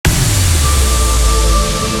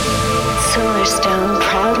Solarstone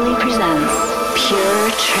proudly presents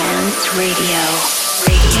Pure Trance Radio.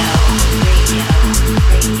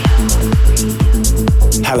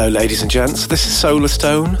 Hello ladies and gents, this is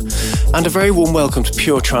Solarstone and a very warm welcome to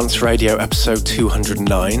Pure Trance Radio episode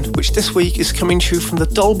 209, which this week is coming to you from the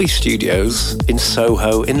Dolby Studios in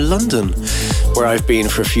Soho in London, where I've been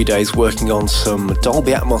for a few days working on some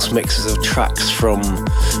Dolby Atmos mixes of tracks from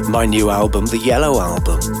my new album, the Yellow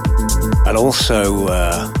Album, and also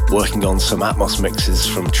working on some Atmos mixes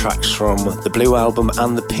from tracks from the Blue Album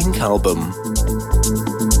and the Pink Album.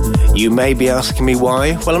 You may be asking me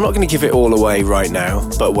why. Well, I'm not going to give it all away right now,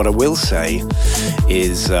 but what I will say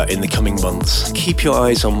is in the coming months, keep your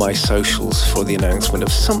eyes on my socials for the announcement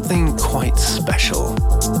of something quite special.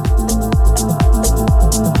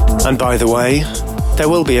 And by the way, there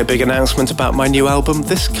will be a big announcement about my new album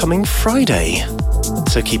this coming Friday,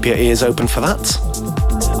 so keep your ears open for that.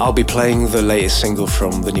 I'll be playing the latest single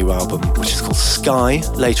from the new album, which is called Sky,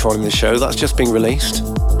 later on in the show. That's just been released.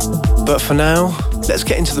 But for now, let's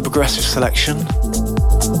get into the progressive selection.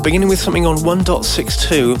 Beginning with something on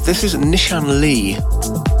 1.62, this is Nishan Lee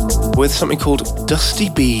with something called Dusty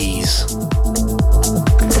Bees.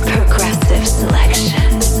 The progressive selection.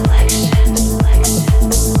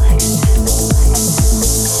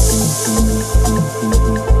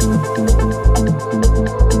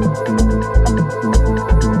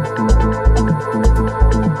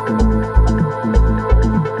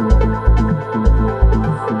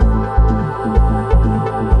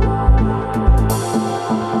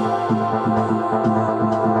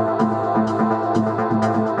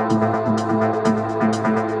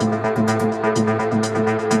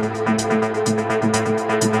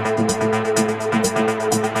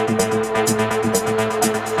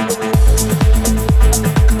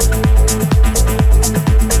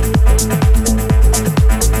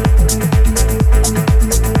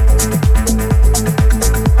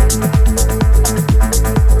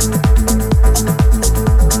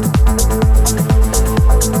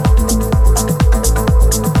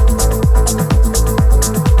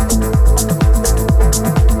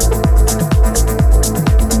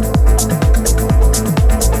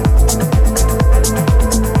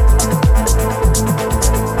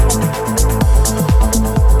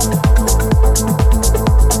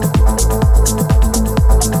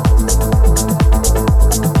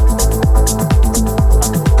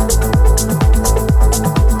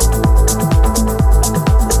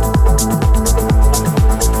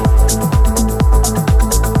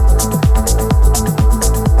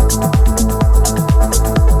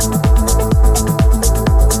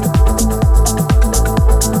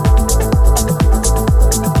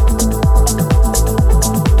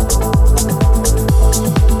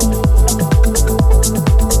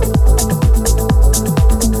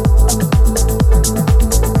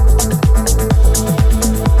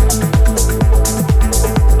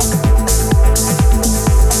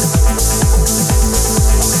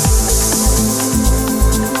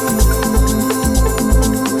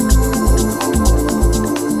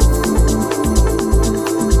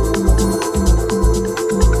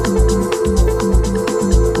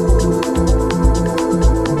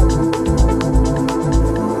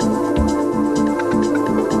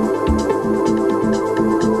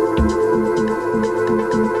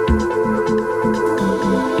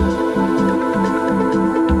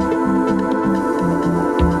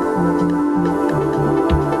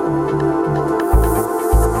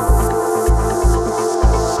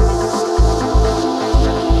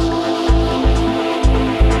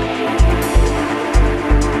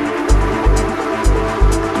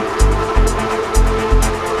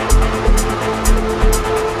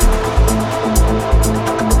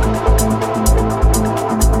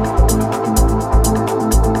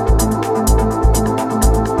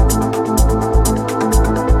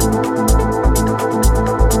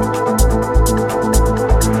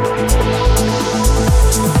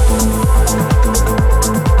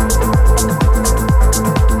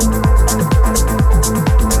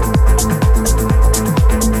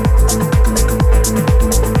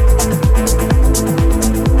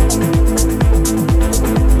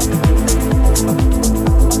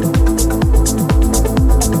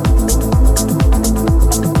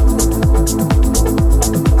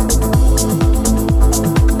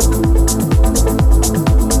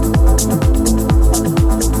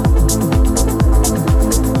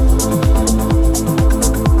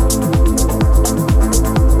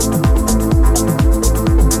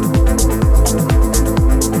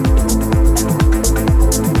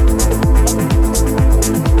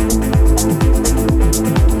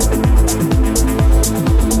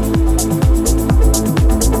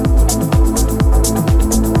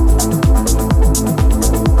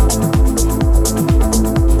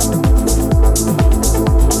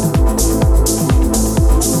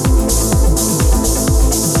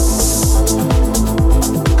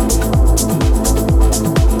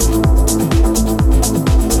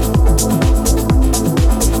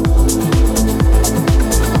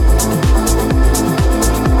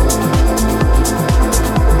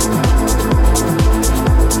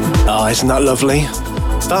 Isn't that lovely?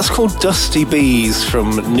 That's called Dusty Bees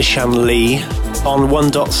from Nishan Lee on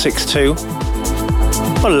 1.62.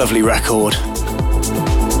 What a lovely record.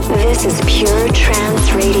 This is Pure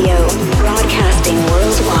Trance Radio, broadcasting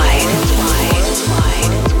worldwide.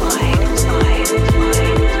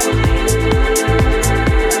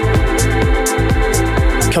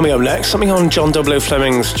 Coming up next, something on John W.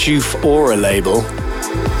 Fleming's Juf Aura label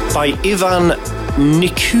by Ivan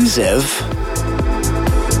Nikuzev.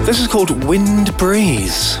 This is called Wind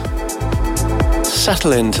Breeze.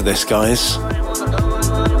 Settle into this, guys.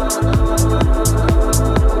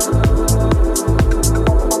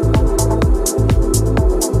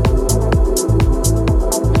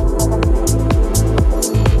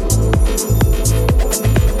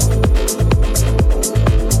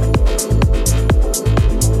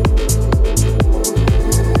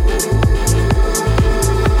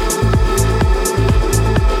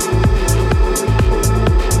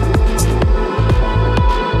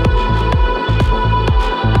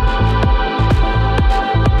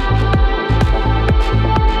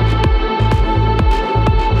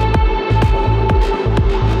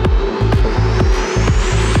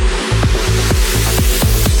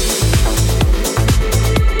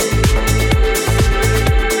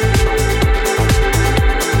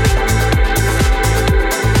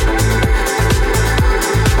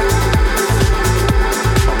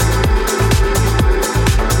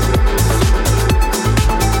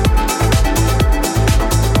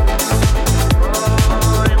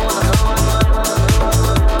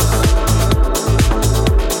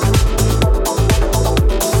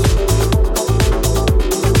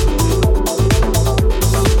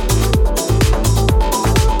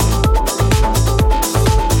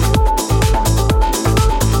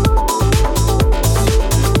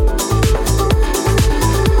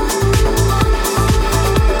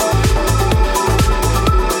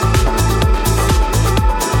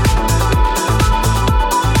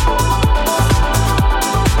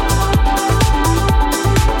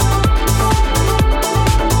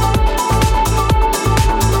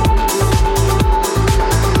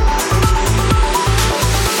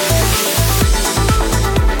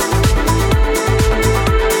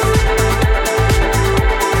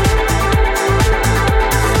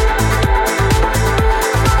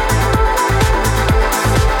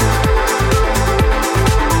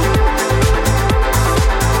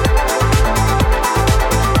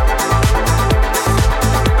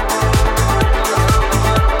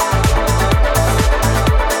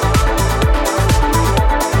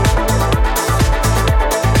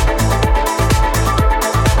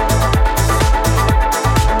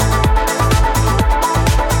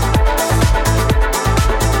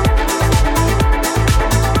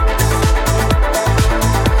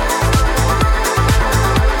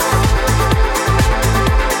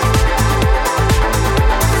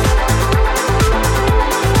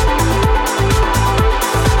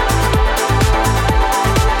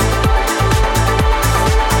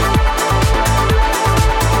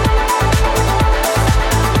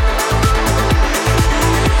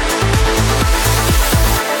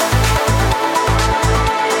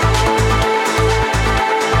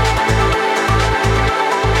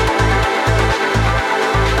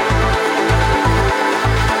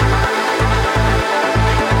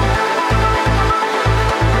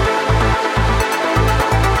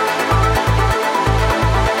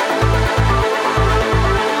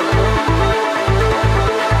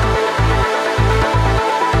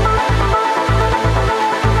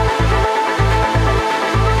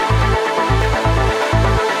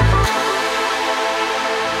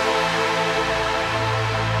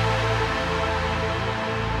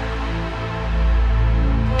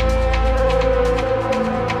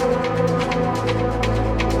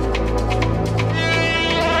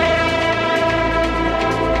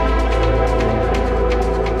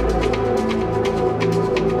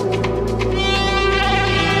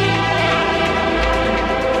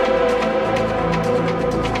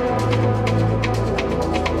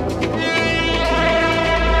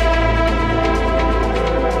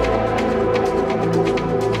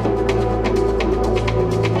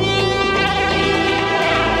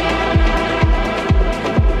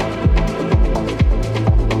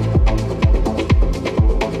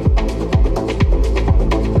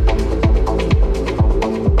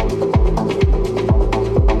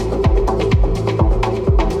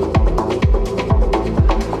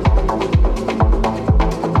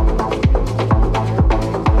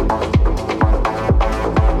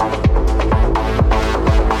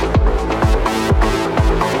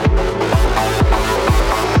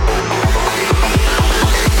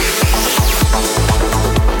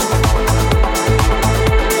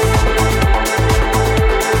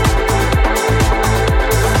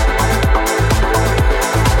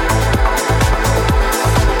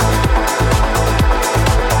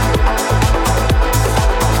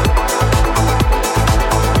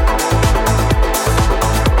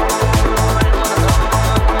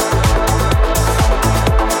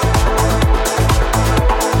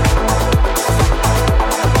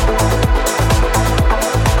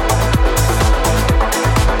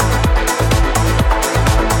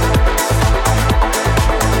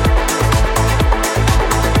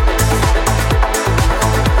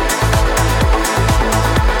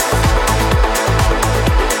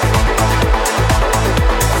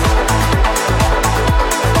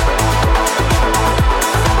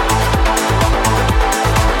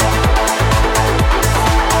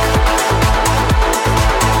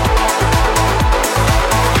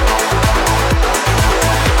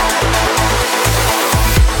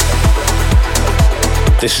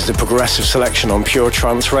 This is the Progressive Selection on Pure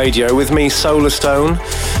Trance Radio with me, Solarstone.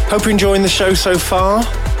 Hope you're enjoying the show so far.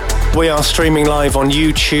 We are streaming live on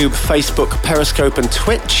YouTube, Facebook, Periscope and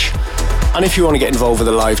Twitch. And if you want to get involved with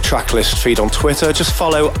the live track list feed on Twitter, just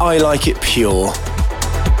follow I Like It Pure.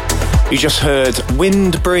 You just heard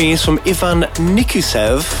Wind Breeze from Ivan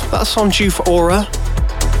Nikusev. That's on due for Aura.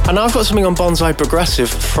 And now I've got something on Bonsai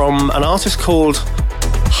Progressive from an artist called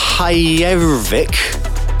Hayevik.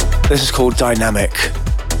 This is called Dynamic.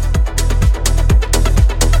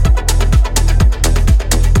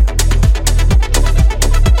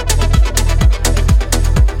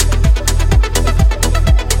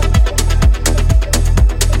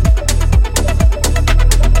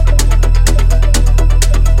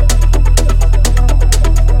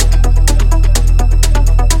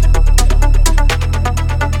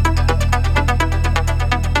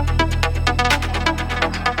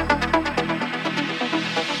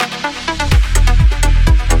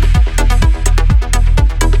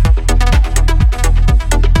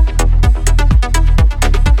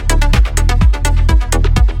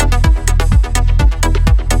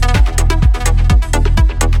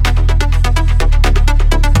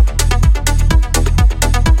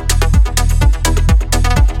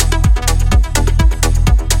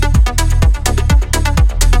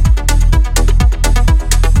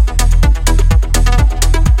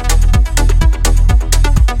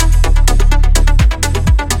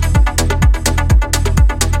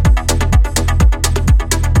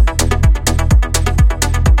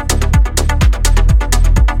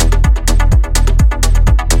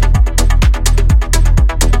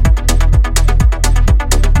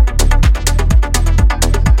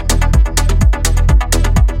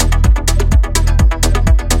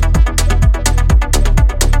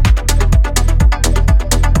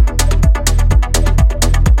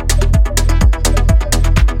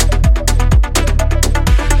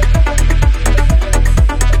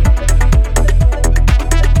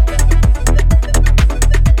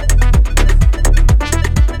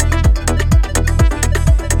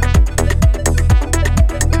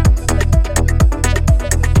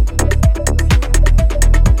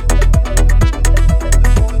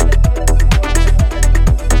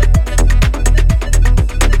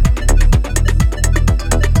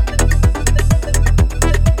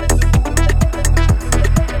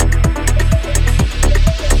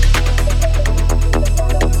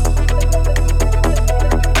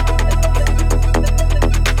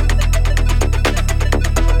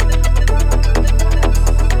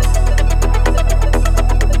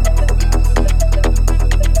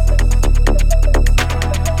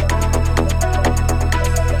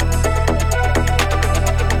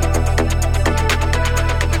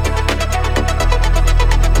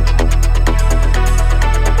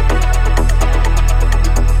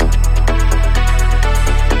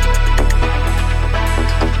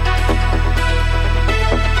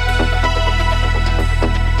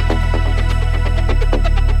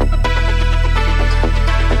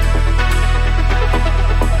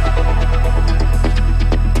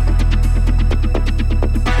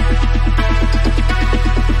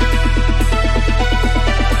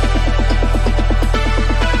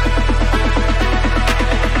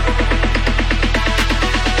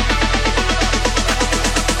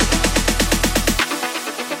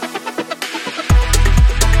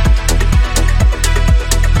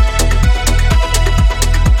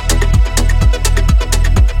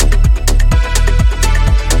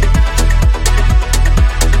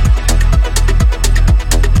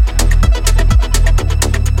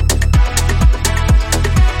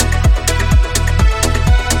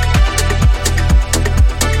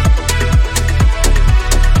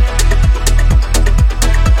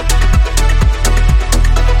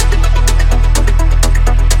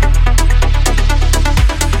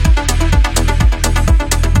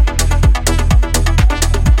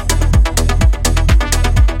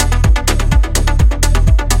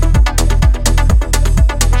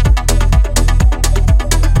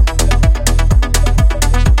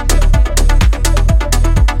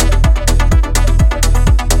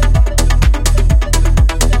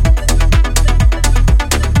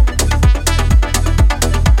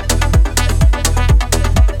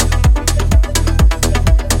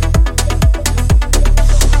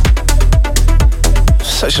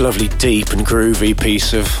 Such a lovely, deep and groovy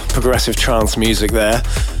piece of progressive trance music there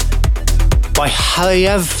by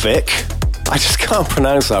Hayevik. I just can't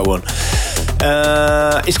pronounce that one.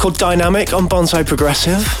 It's called Dynamic on Bonsai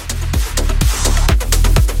Progressive.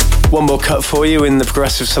 One more cut for you in the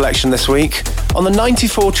Progressive Selection this week. On the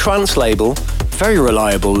 94 Trance label, very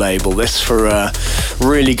reliable label this for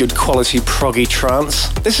really good quality proggy trance.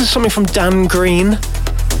 This is something from Dan Green.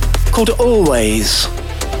 called Always.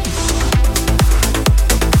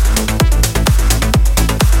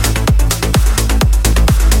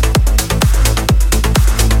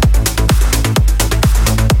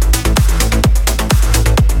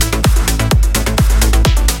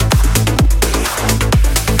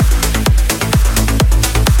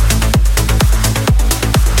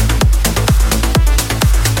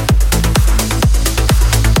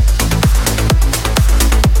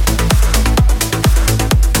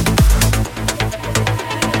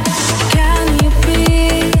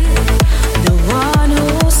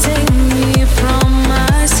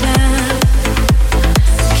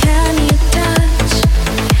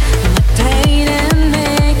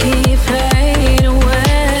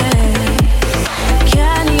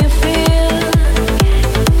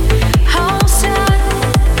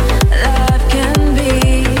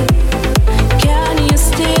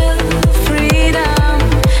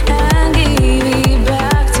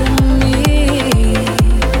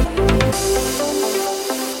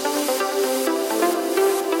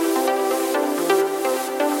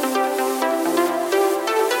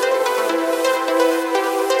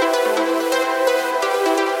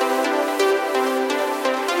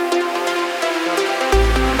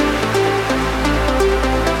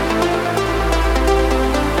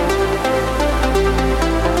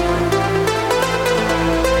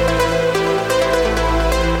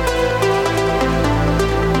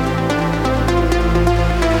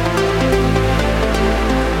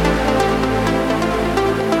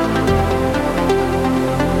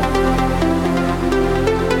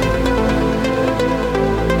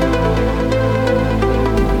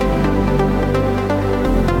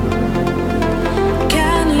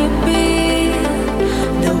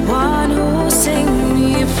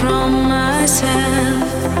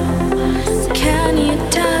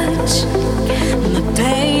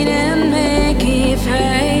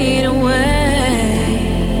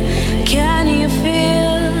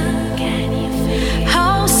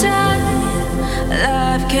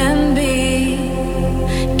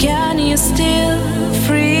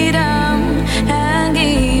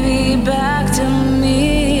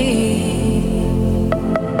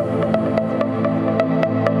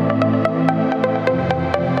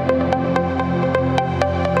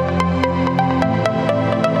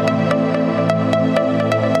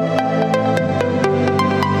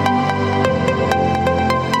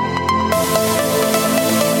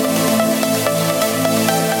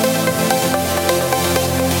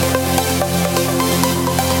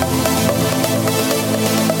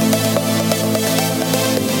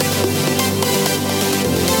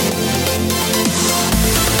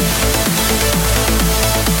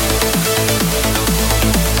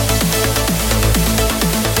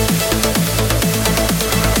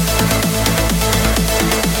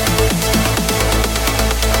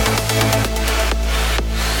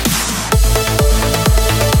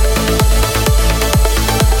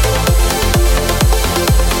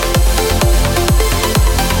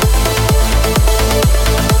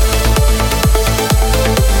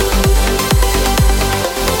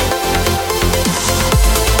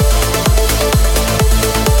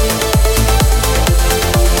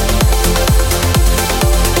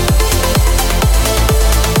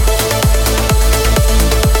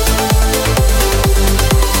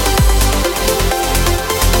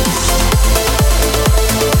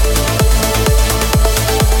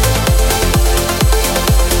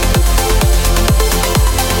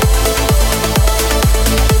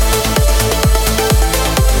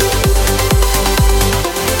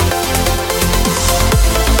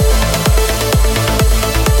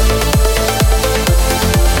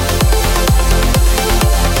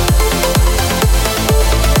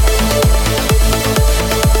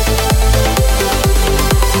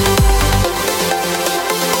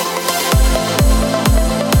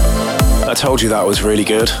 Told you that was really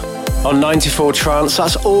good. On 94 Trance,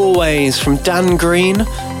 that's Always from Dan Green,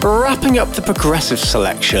 wrapping up the progressive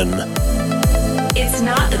selection. It's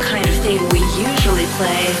not the kind of thing we usually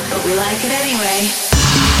play, but we like it anyway.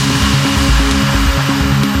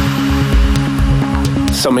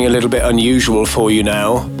 Something a little bit unusual for you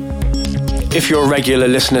now. If you're a regular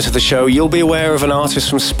listener to the show, you'll be aware of an artist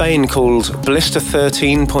from Spain called Blister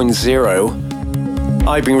 13.0.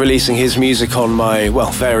 I've been releasing his music on my,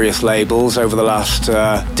 various labels over the last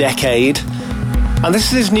decade. And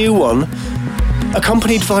this is his new one,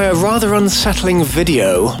 accompanied by a rather unsettling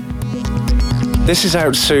video. This is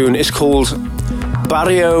out soon. It's called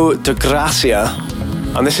Barrio de Gracia.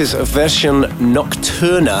 And this is a version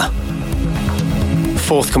nocturna,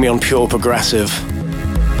 forthcoming on Pure Progressive.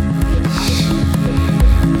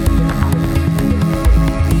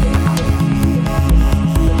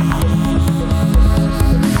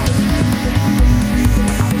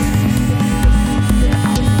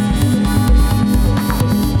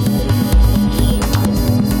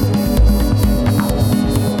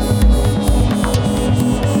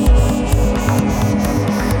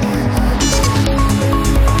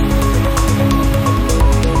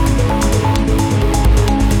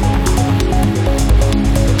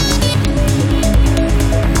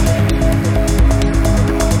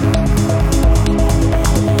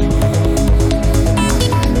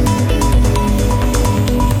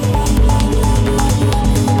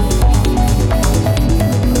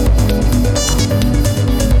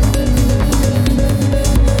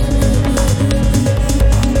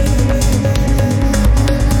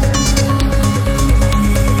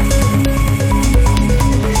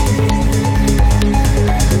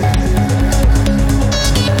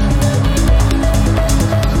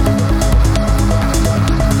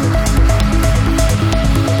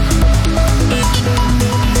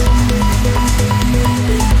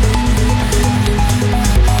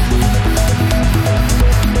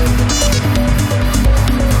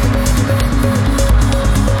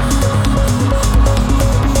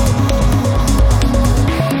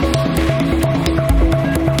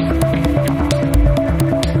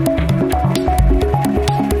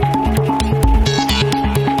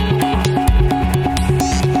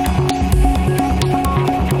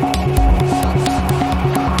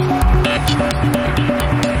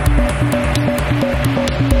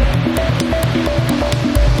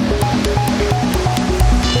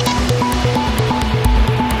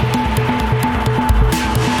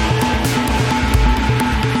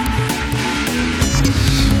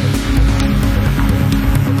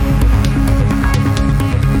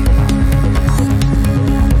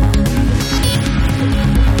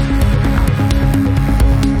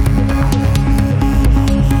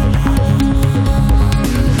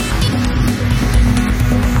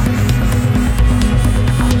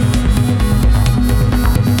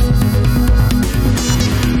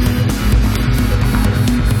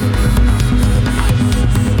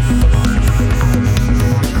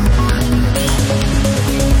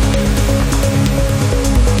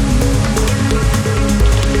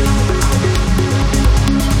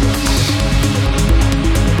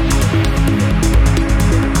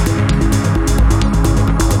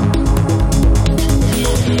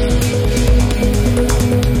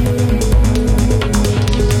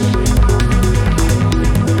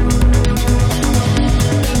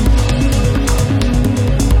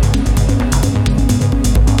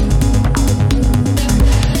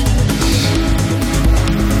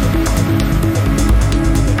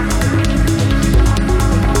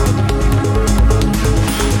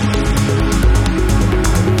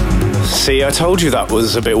 See, I told you that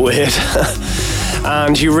was a bit weird.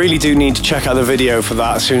 And you really do need to check out the video for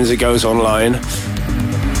that as soon as it goes online.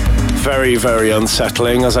 Very, very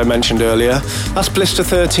unsettling, as I mentioned earlier. That's Blister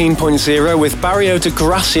 13.0 with Barrio de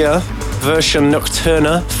Gracia version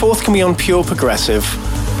Nocturna, forthcoming on Pure Progressive.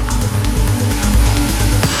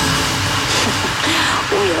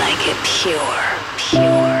 We like it pure,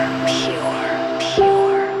 pure, pure,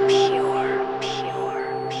 pure, pure,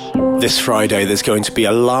 pure. This Friday there's going to be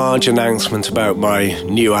a large announcement about my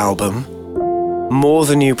new album. More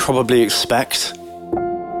than you probably expect.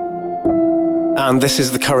 And this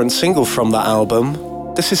is the current single from that album.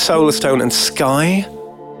 This is Solarstone and Sky,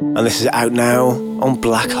 and this is out now on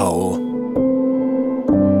Black Hole.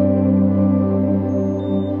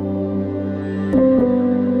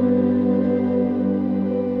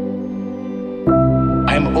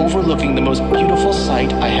 I am overlooking the most beautiful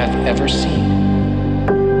sight I have ever seen.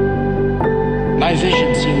 My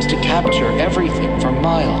vision seems to capture everything for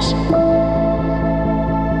miles.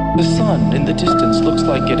 The sun in the distance looks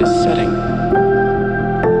like it is setting.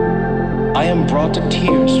 I am brought to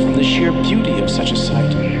tears from the sheer beauty of such a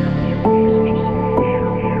sight.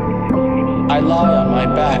 I lie on my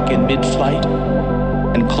back in mid-flight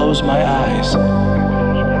and close my eyes.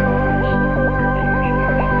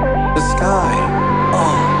 The sky,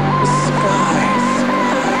 oh, the sky.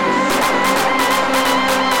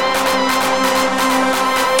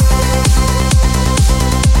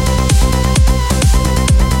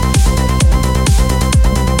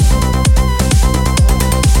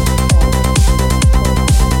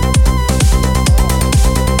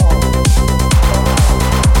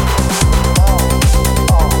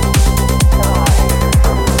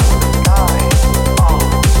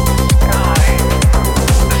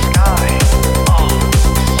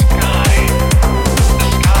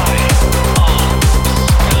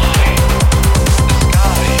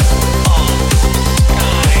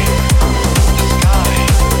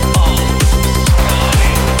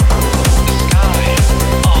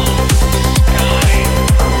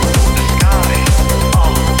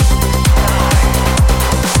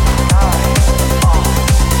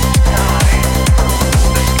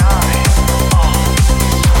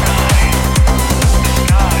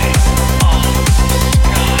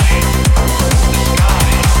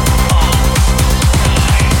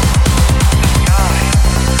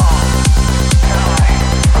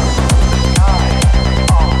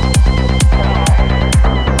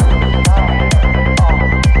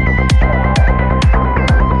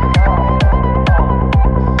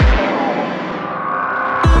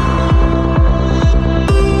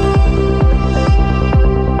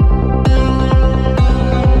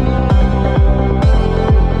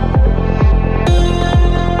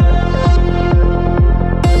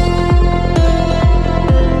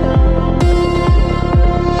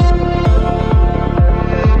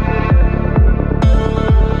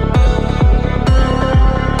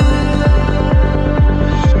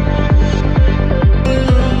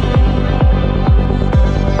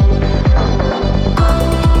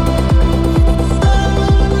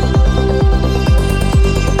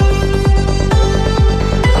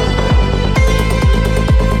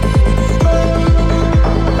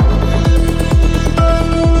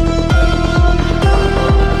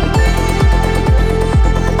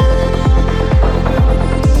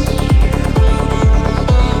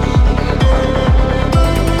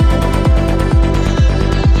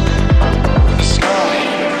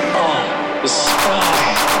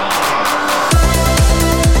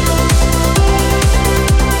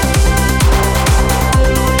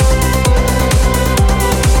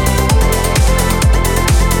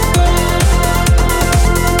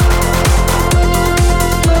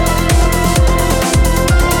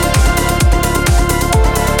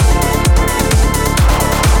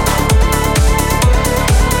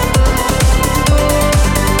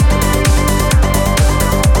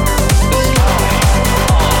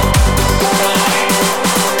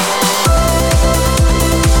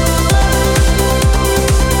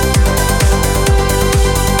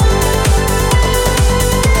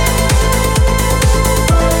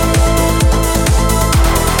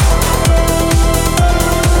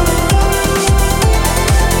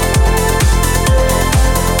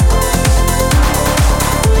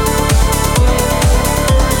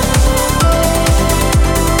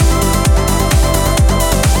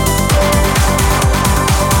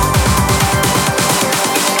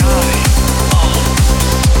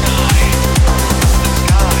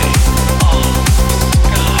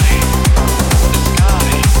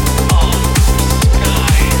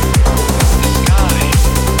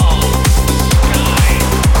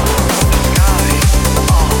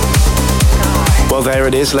 Well, there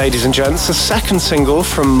it is, ladies and gents, the second single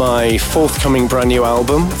from my forthcoming brand new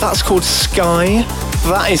album. That's called Sky.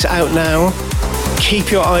 That is out now.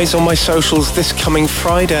 Keep your eyes on my socials this coming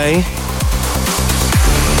Friday.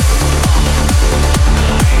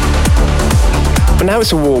 But now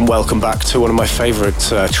it's a warm welcome back to one of my favourite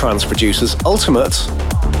trance producers, Ultimate.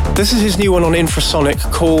 This is his new one on Infrasonic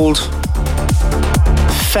called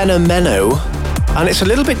Fenomeno, and it's a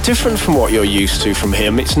little bit different from what you're used to from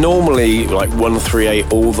him. It's normally like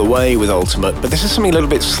 138 all the way with Ultimate, but this is something a little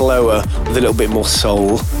bit slower with a little bit more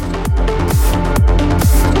soul.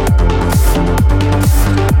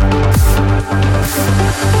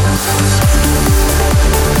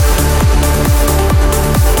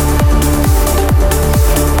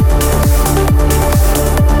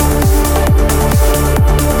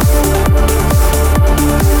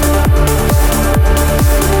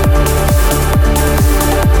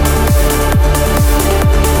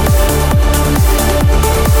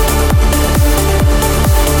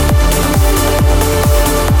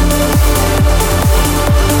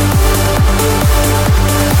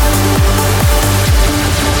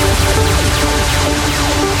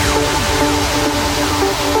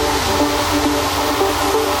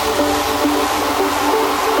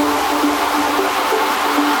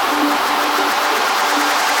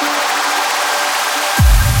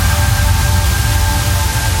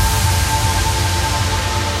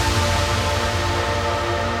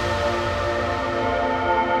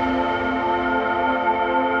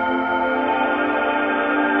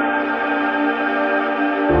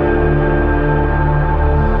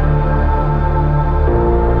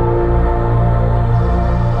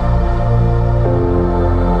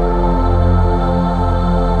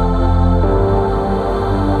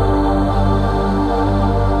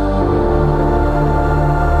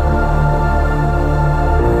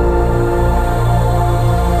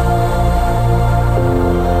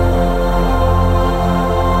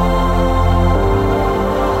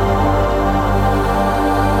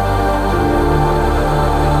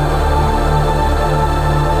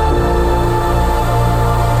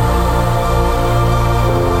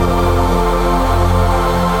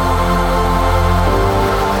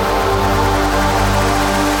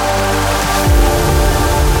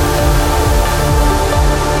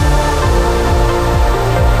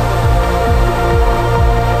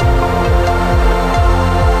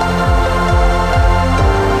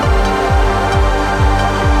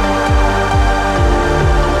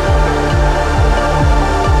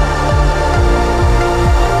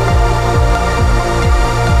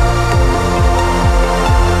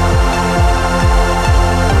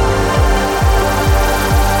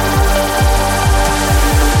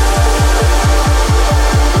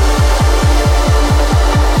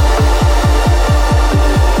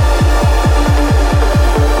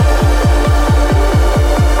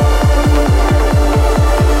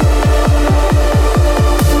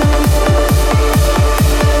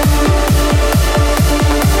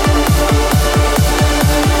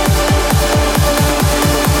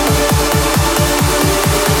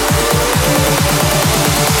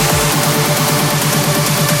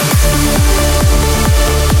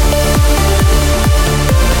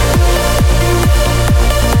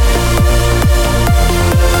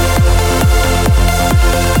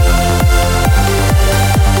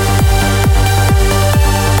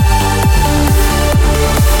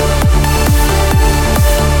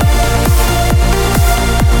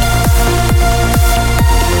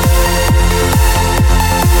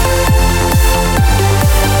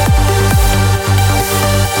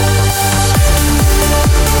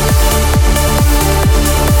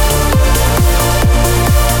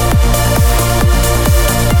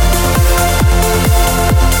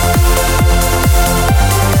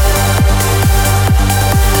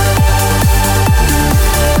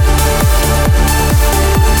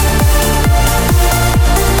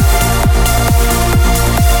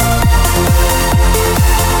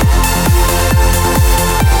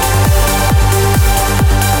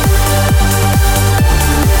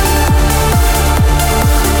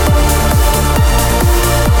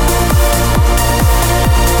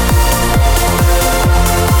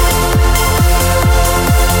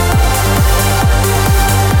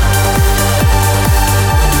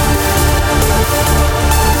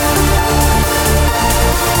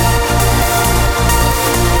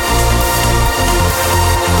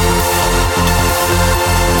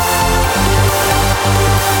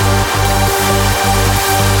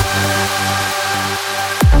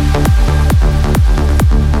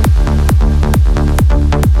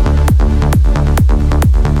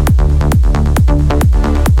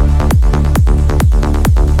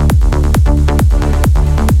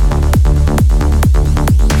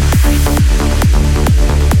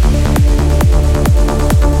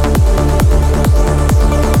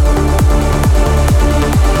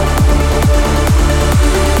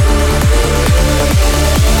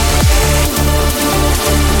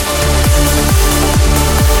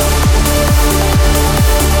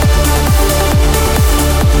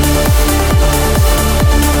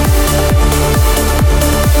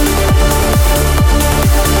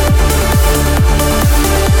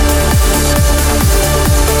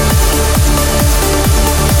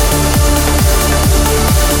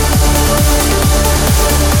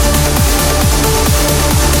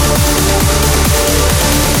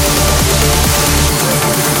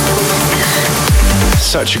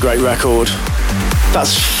 Such a great record.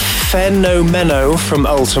 That's Fenomeno from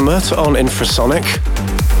Ultimate on Infrasonic.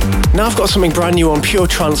 Now I've got something brand new on Pure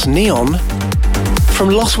Trance Neon from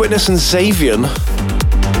Lost Witness and Xavian.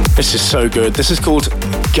 This is so good. This is called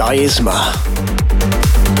Guyisma.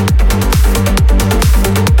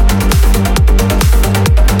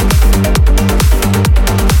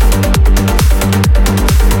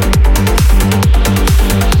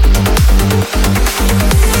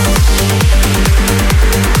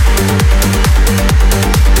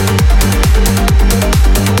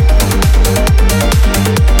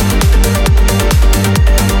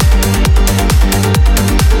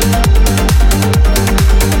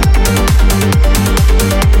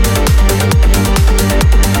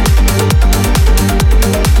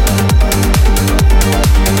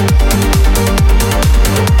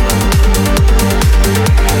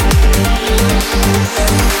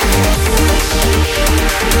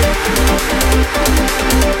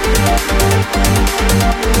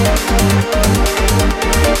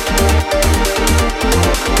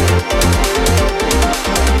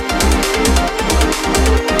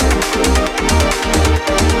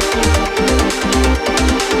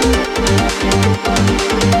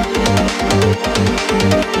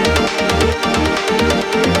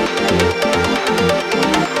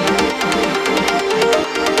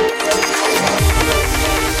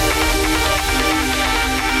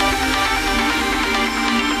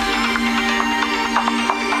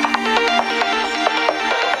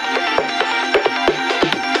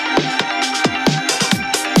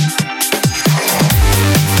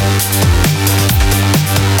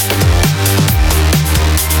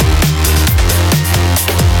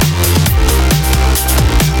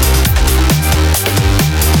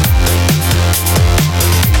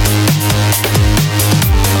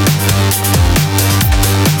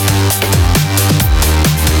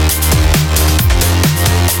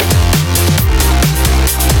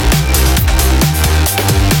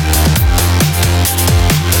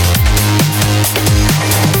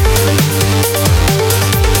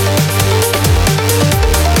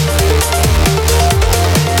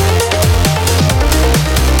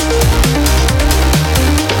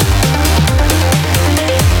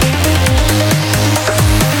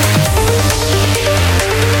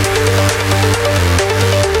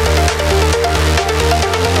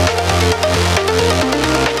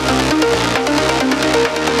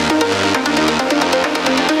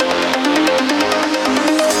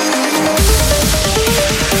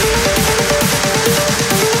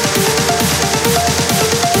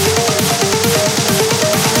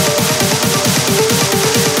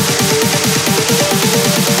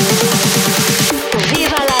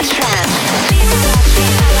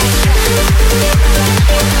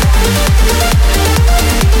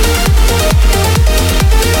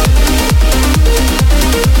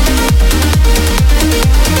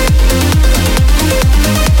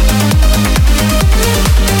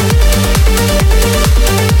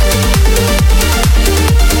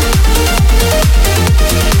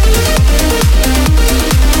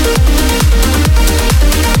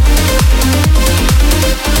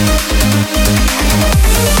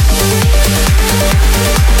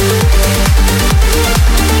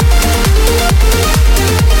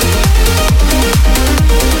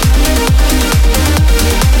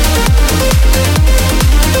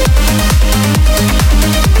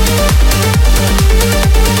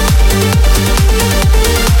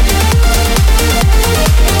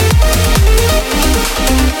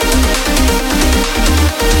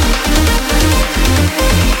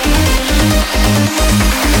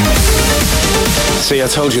 See, I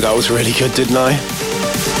told you that was really good, didn't I?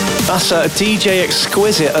 That's DJ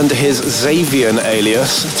Exquisite under his Xavian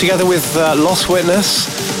alias, together with Lost Witness.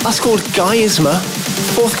 That's called Guyisma,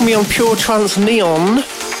 forthcoming on Pure Trance Neon.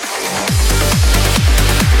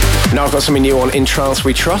 Now I've got something new on In Trance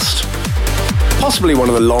We Trust, possibly one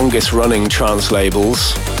of the longest running trance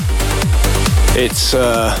labels. It's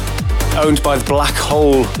owned by the Black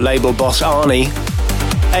Hole label boss Arnie.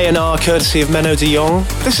 A&R courtesy of Menno de Jong.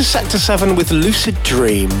 This is Sector 7 with Lucid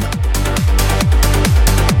Dream.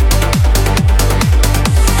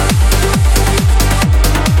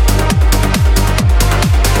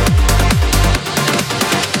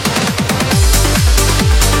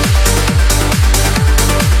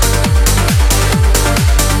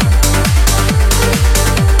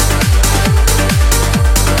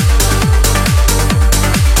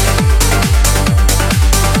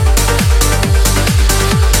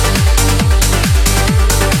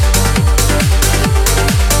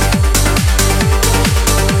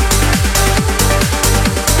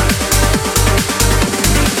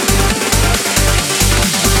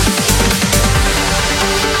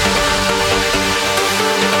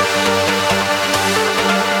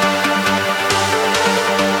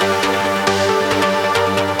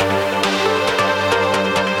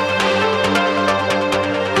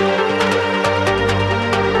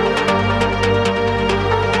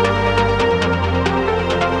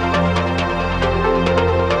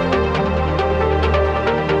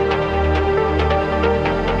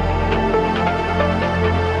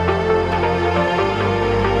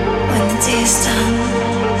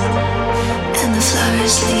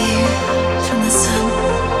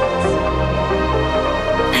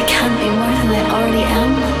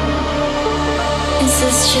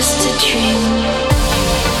 this just a dream?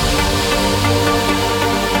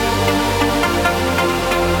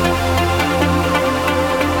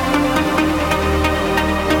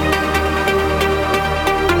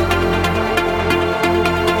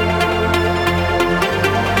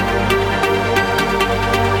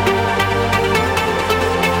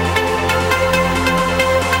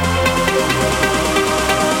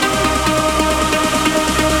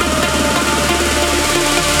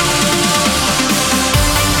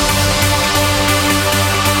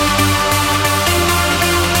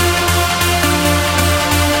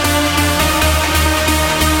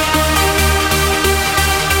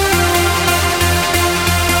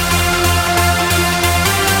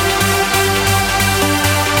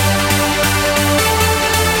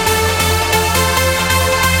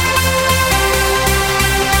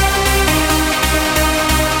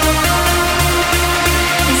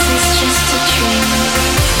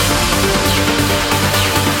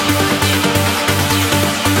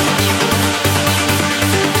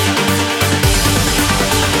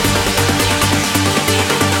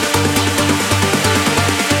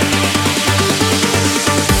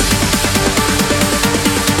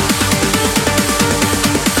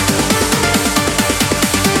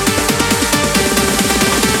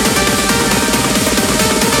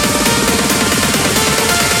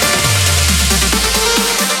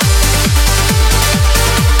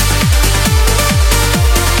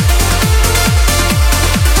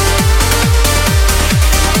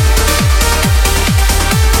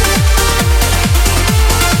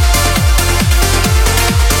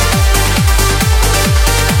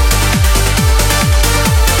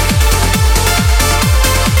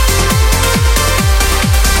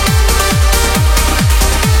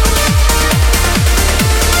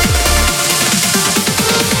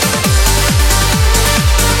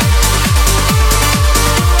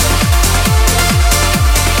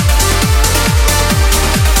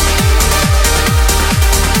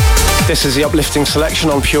 This is the Uplifting Selection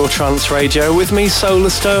on Pure Trance Radio with me,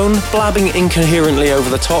 Solarstone, blabbing incoherently over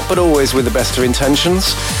the top, but always with the best of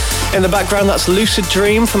intentions. In the background, that's Lucid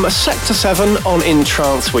Dream from a Sector 7 on In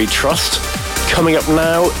Trance We Trust. Coming up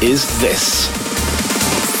now is this.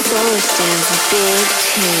 Solarstone's big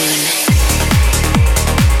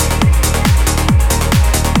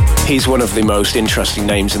tune. He's one of the most interesting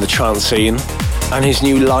names in the trance scene, and his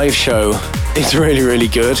new live show is really, really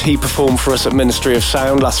good. He performed for us at Ministry of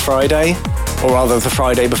Sound last Friday, or rather the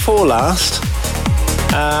Friday before last.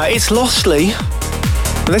 It's Lostly.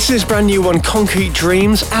 This is his brand new one, Concrete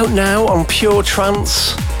Dreams, out now on Pure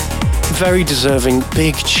Trance. Very deserving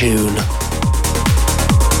big tune.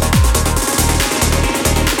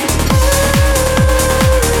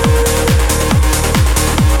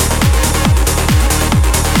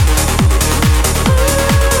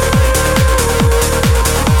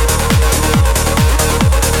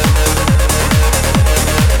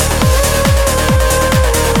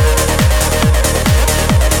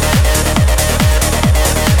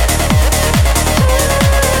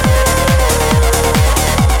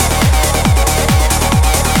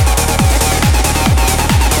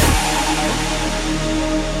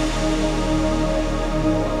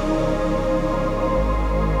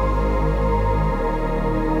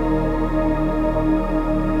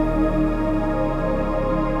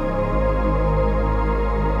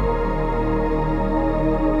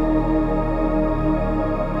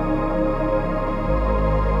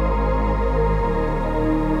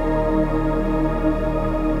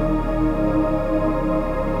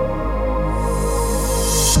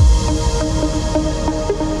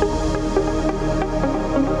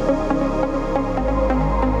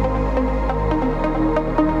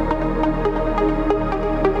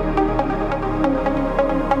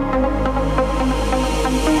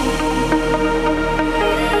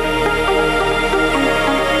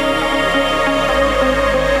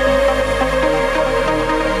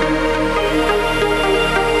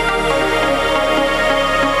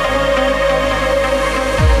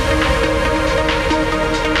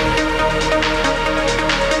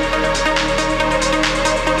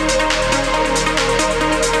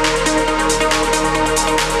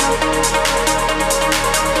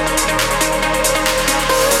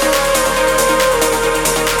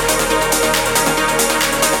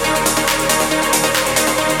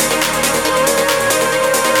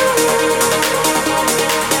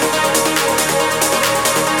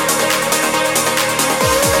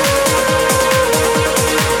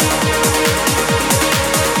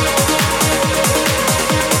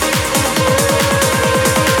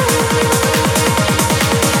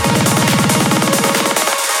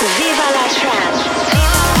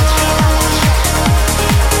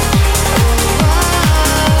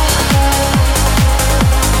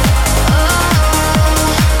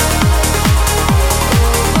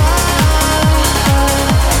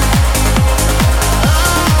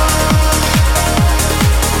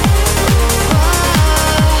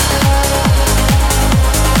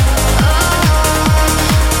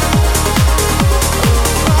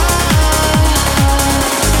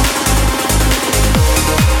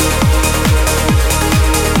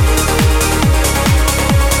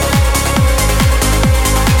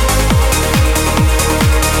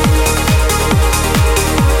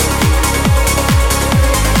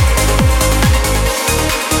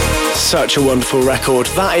 Such a wonderful record.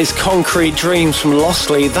 That is Concrete Dreams from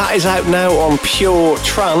Lostly. That is out now on Pure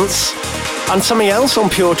Trance. And something else on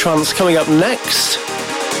Pure Trance coming up next.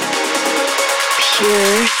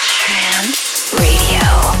 Pure Trance Radio.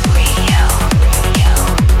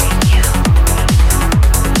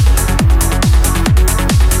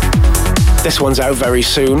 This one's out very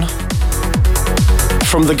soon.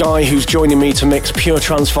 From the guy who's joining me to mix Pure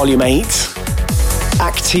Trance Volume 8,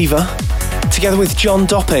 Activa, together with John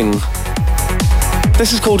Dopping.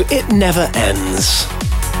 This is called It Never Ends.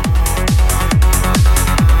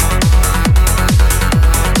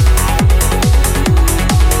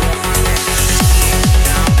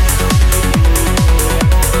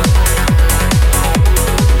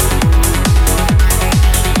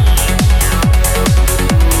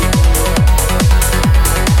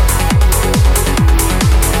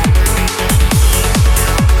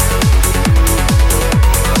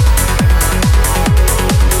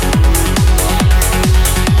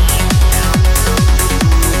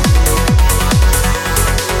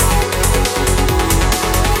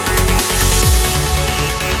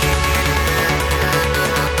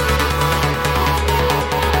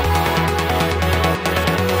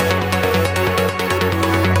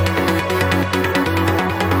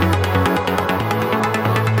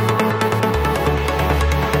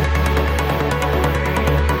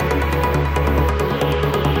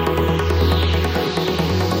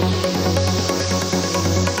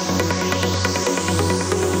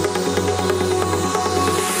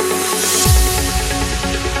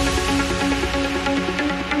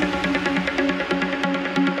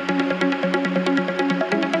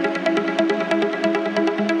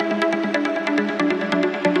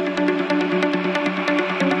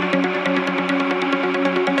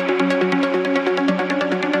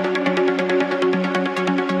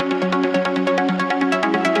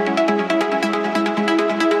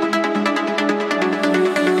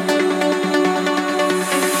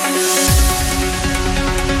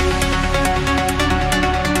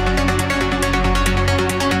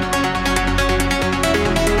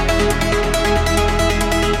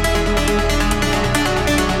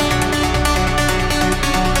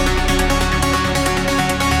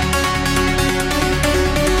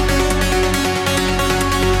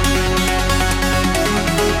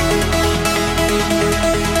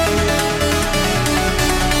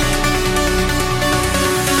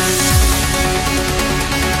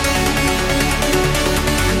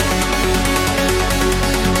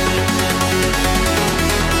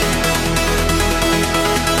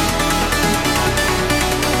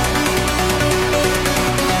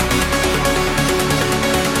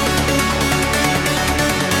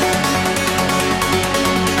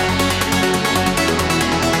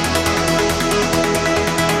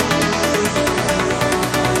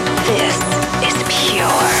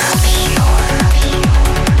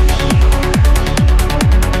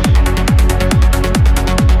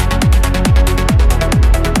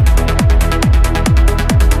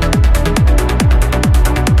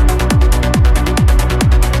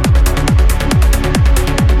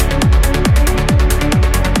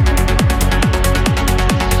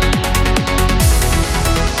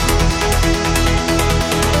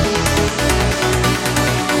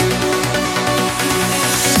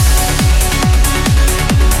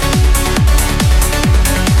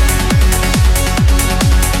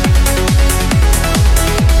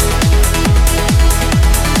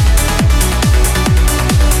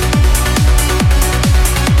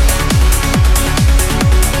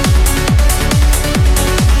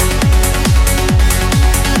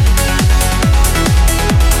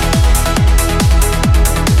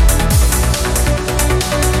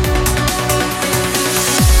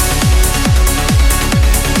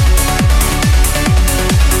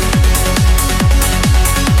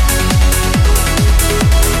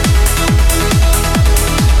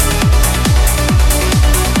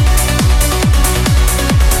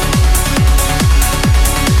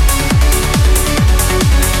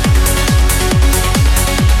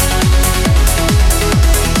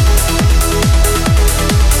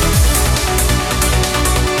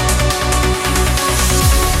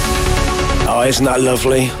 Isn't that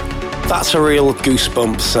lovely? That's a real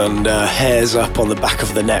goosebumps and hairs up on the back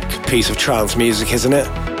of the neck piece of trance music, isn't it?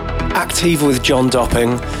 Activa with John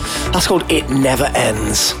Dopping. That's called It Never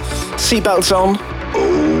Ends. Seatbelts on.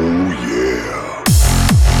 Oh yeah.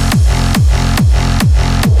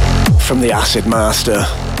 From the Acid Master,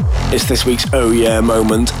 it's this week's Oh Yeah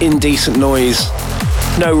moment. Indecent Noise.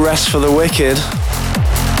 No rest for the wicked.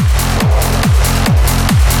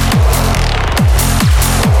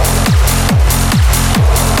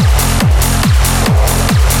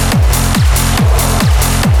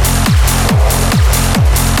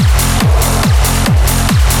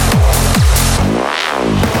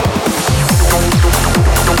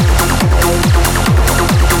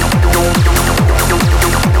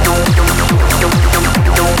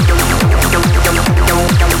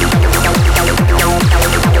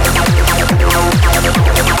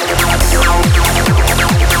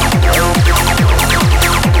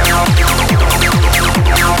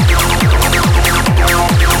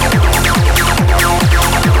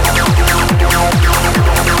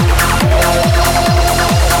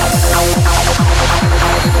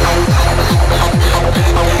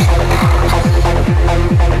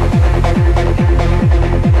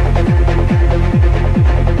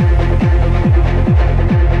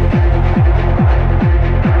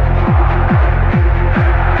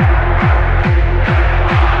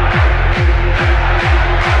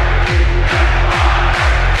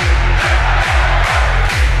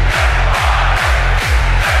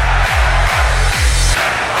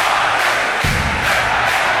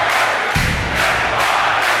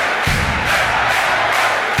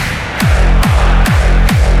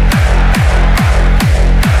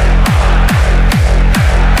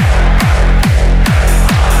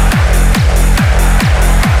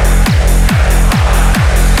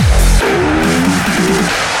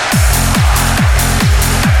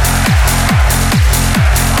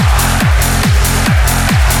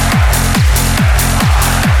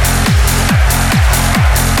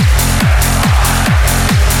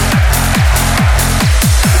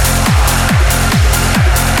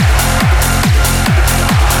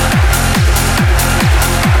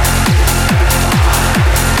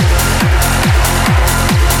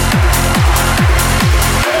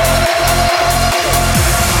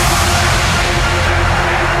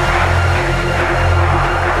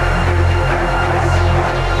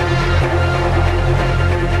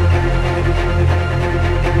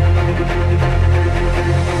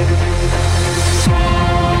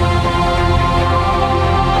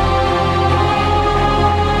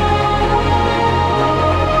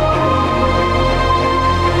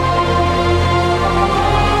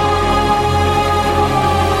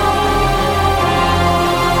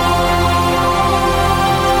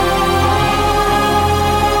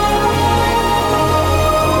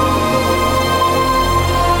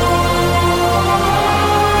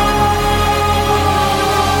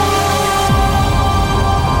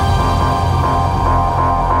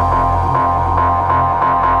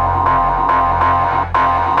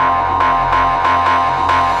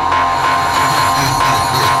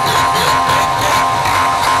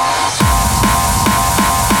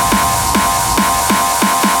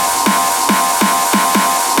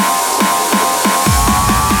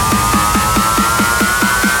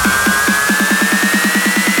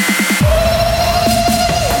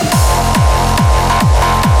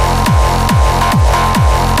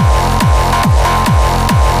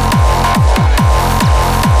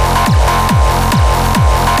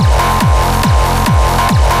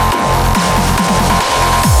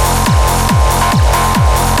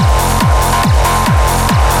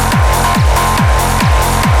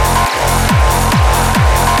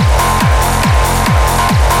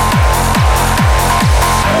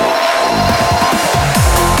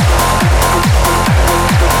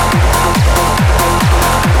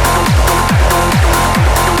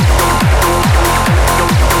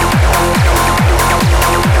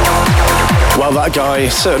 Well, that guy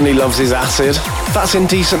certainly loves his acid. That's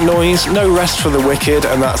Indecent Noise, No Rest for the Wicked,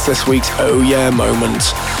 and that's this week's Oh Yeah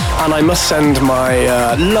moment. And I must send my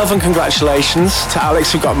love and congratulations to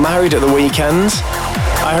Alex, who got married at the weekend.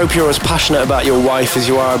 I hope you're as passionate about your wife as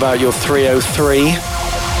you are about your 303.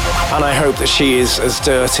 And I hope that she is as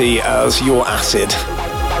dirty as your acid.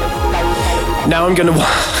 Now I'm going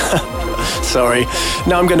to... Sorry.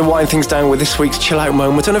 Now I'm going to wind things down with this week's Chill Out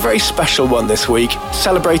moment, and a very special one this week,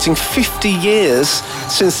 celebrating 50 years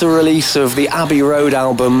since the release of the Abbey Road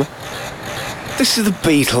album. This is the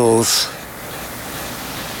Beatles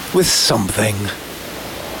with Something.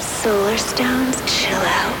 Solarstone's Chill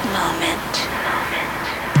Out moment.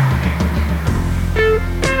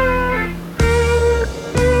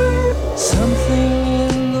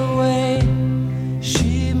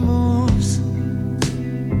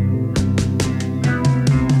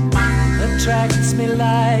 Attracts me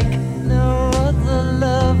like no other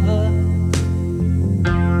lover.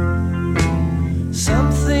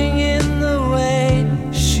 Something in the way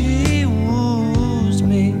she woos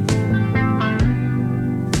me.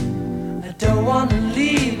 I don't want to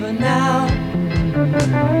leave her now.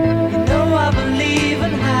 You know I believe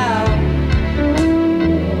in how.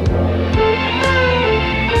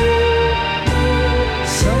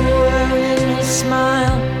 Somewhere in her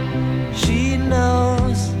smile, she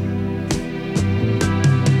knows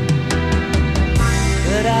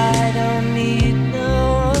that I don't need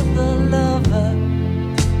no other lover.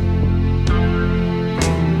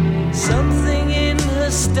 Something in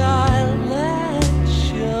her style that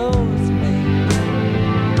shows me.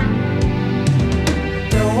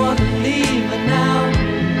 Don't want to leave her now.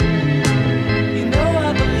 You know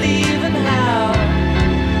I believe in how.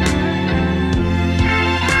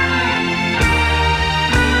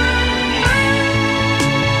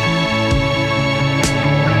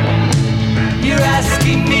 You're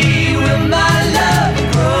asking me, will my love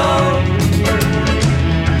grow?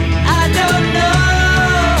 I don't know,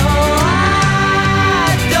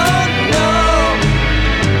 I don't know.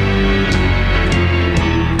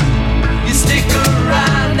 You stick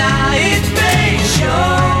around now, it may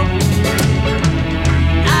show.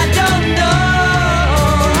 I don't know,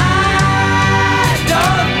 I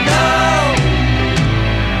don't know.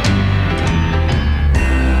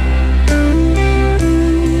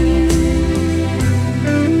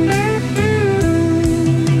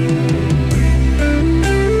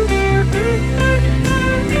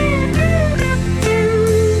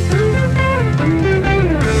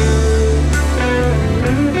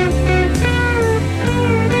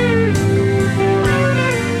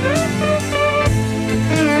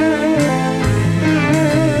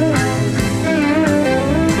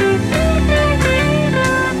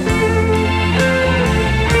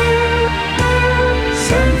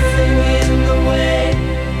 Something in the way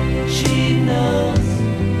she knows,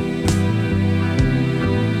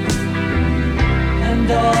 and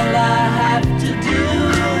all I have to do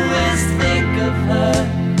is think of her.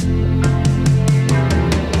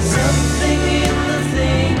 Something in the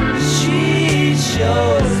things she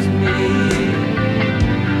shows me.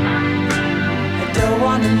 I don't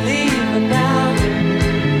want to leave her now.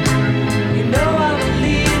 You know I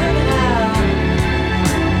believe in how.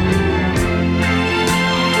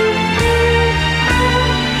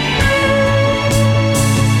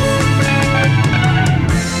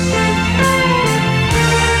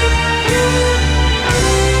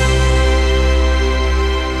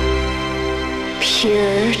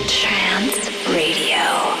 Pure Trance Radio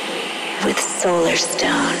with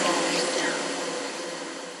Solarstone.